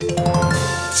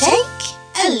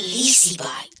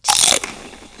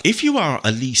If you are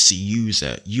a Leasey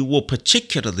user, you will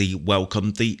particularly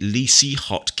welcome the Leasey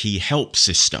Hotkey Help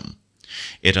system.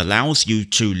 It allows you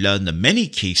to learn the many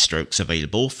keystrokes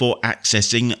available for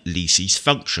accessing Leasey's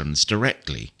functions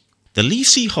directly. The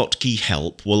Leasey Hotkey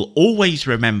Help will always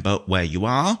remember where you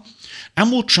are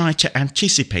and will try to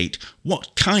anticipate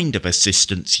what kind of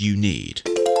assistance you need.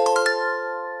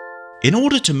 In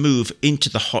order to move into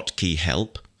the Hotkey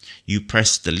Help, you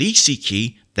press the Leasey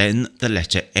key, then the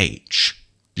letter H.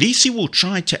 Leasey will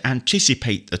try to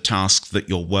anticipate the task that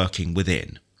you're working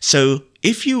within. So,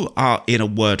 if you are in a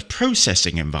word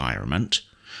processing environment,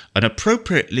 an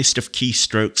appropriate list of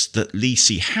keystrokes that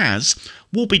Leasey has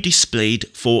will be displayed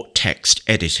for text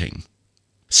editing.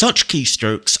 Such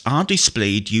keystrokes are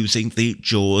displayed using the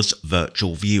JAWS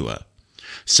virtual viewer,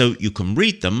 so you can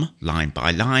read them line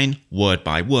by line, word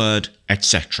by word,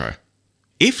 etc.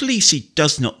 If Leasey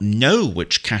does not know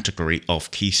which category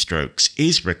of keystrokes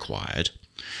is required,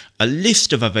 a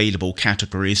list of available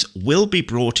categories will be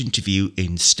brought into view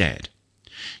instead.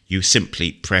 You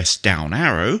simply press down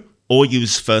arrow or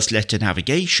use first letter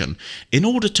navigation in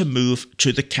order to move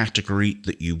to the category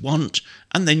that you want,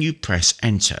 and then you press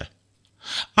enter.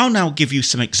 I'll now give you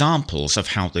some examples of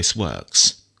how this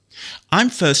works. I'm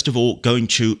first of all going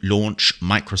to launch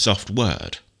Microsoft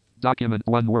Word. Document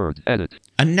 1 word, edit.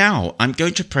 And now I'm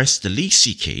going to press the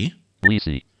Leasey key.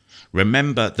 Leasey.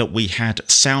 Remember that we had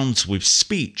sounds with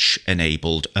speech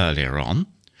enabled earlier on.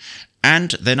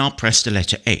 And then I'll press the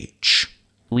letter H.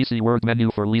 Leasey word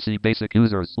menu for Leasey basic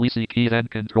users. Leasey key then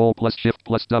Control plus Shift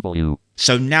plus W.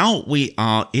 So now we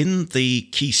are in the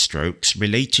keystrokes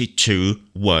related to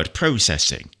word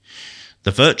processing.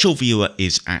 The virtual viewer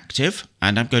is active,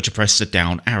 and I'm going to press the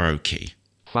down arrow key.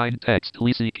 Find text.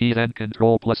 Leasey key then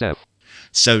Control plus F.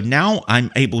 So now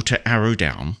I'm able to arrow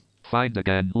down. Find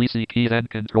again. Leasey key then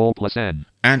Control plus N.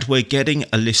 And we're getting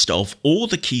a list of all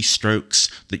the keystrokes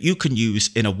that you can use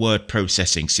in a word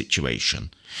processing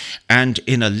situation. And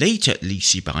in a later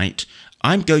LeaseyBite,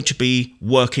 I'm going to be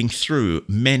working through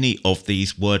many of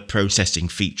these word processing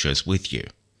features with you.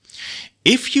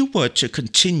 If you were to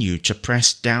continue to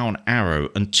press down arrow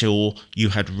until you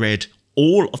had read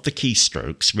all of the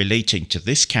keystrokes relating to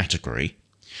this category,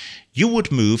 you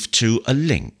would move to a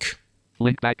link.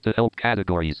 Link back to help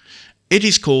categories. It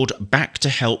is called Back to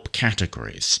Help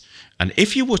Categories, and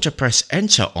if you were to press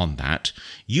enter on that,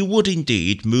 you would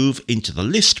indeed move into the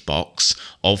list box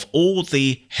of all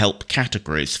the help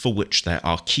categories for which there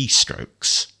are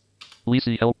keystrokes.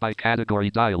 Leasey help by category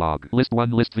dialog. List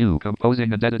 1 list view.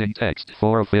 Composing and editing text.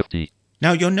 4 of 50.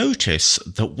 Now you'll notice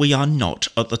that we are not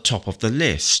at the top of the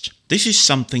list. This is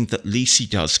something that Leasey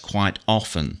does quite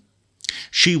often.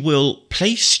 She will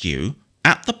place you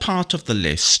at the part of the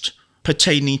list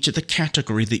pertaining to the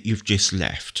category that you've just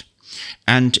left.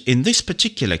 And in this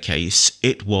particular case,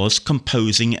 it was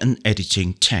composing and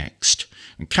editing text.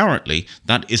 And currently,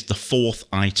 that is the 4th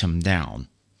item down.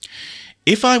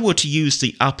 If I were to use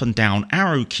the up and down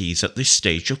arrow keys at this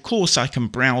stage, of course I can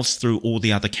browse through all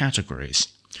the other categories.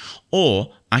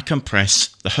 Or I can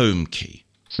press the home key.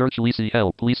 Search Leasey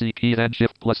help. Leasey key then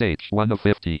Shift plus H. 1 of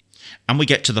 50. And we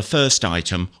get to the first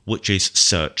item, which is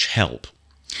search help.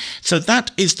 So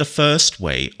that is the first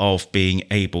way of being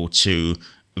able to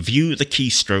view the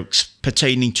keystrokes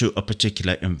pertaining to a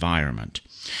particular environment.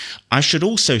 I should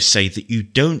also say that you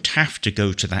don't have to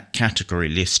go to that category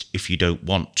list if you don't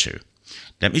want to.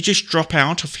 Let me just drop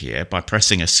out of here by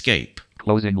pressing escape.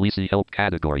 Closing Leasey help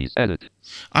categories. Edit.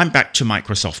 I'm back to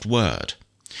Microsoft Word.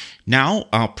 Now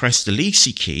I'll press the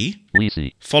Leasey key,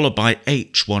 Leasey, followed by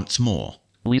H once more.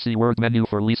 Leasey word menu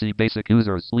for Leasey basic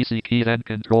users. Leasey key then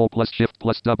Control plus Shift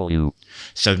plus W.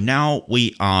 So now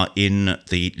we are in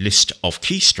the list of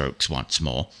keystrokes once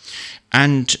more.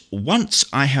 And once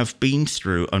I have been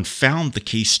through and found the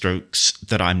keystrokes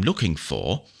that I'm looking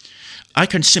for, I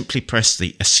can simply press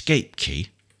the escape key.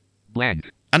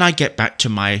 Blank. And I get back to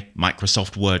my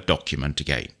Microsoft Word document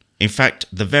again. In fact,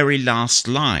 the very last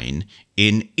line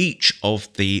in each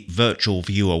of the virtual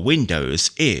viewer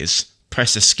windows is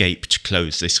press escape to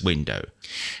close this window.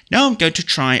 Now I'm going to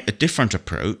try a different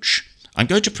approach. I'm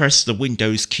going to press the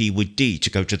Windows key with D to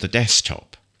go to the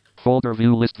desktop. Folder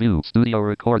view, list view, studio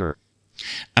recorder.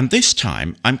 And this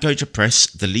time I'm going to press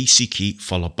the Leasey key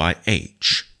followed by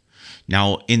H.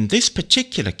 Now in this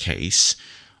particular case,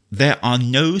 there are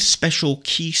no special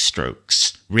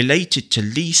keystrokes related to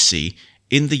Leasey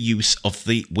in the use of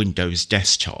the Windows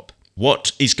desktop.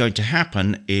 What is going to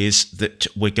happen is that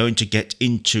we're going to get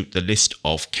into the list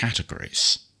of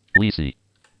categories. Leasey.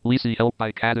 Leasey help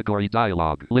by category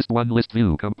dialog. List 1 list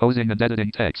view. Composing and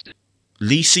editing text.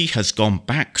 Leasey has gone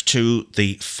back to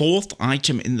the fourth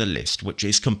item in the list, which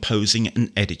is composing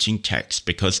and editing text,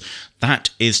 because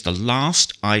that is the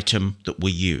last item that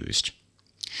we used.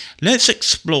 Let's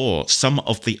explore some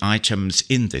of the items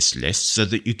in this list so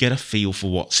that you get a feel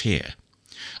for what's here.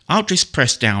 I'll just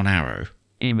press down arrow.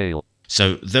 Email.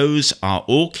 So those are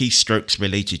all keystrokes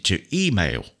related to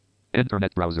email.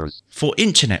 Internet browsers. For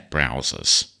internet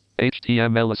browsers.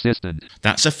 HTML Assistant.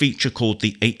 That's a feature called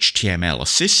the HTML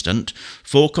Assistant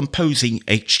for composing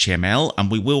HTML, and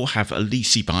we will have a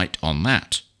LeaseyBite on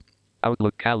that.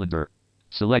 Outlook Calendar.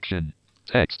 Selection.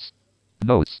 Texts.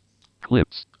 Notes.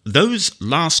 Clips. Those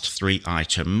last three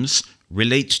items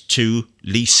relate to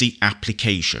Leasey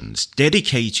applications,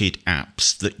 dedicated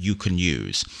apps that you can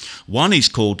use. One is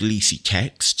called Leasey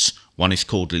Texts, one is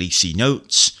called Leasey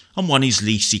Notes, and one is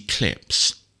Leasey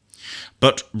Clips.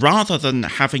 But rather than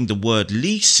having the word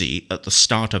Leasey at the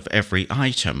start of every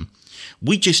item,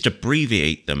 we just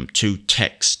abbreviate them to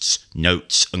texts,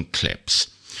 notes, and clips,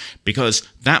 because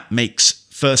that makes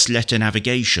first letter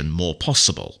navigation more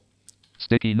possible.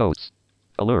 Sticky notes.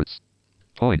 Alerts.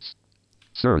 Points.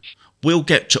 Search. We'll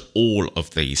get to all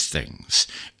of these things.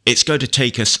 It's going to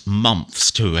take us months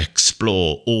to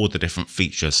explore all the different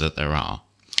features that there are.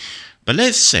 But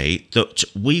let's say that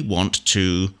we want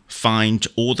to find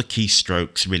all the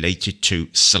keystrokes related to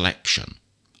selection.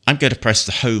 I'm going to press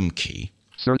the home key.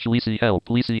 Search Leasey Help,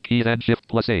 Leasey key, then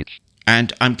Shift+H.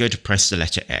 And I'm going to press the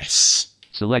letter S.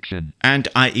 Selection. And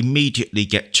I immediately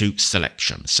get to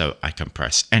selection, so I can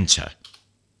press enter.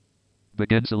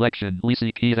 Begin selection,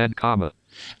 Leasey key, then comma.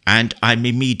 And I'm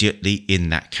immediately in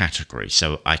that category,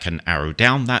 so I can arrow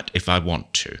down that if I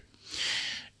want to.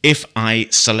 If I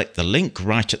select the link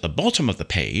right at the bottom of the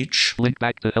page, link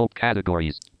back to help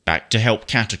categories. Back to help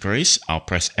categories, I'll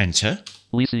press enter.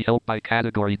 Leasey Help by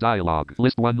category dialog.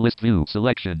 List 1, list view,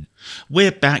 selection.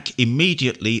 We're back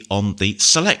immediately on the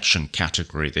selection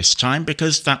category this time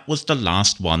because that was the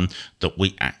last one that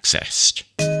we accessed.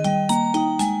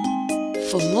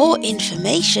 For more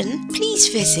information, please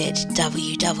visit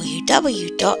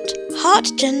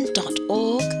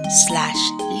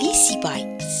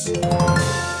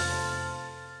www.heartgen.org/LeaseyBites.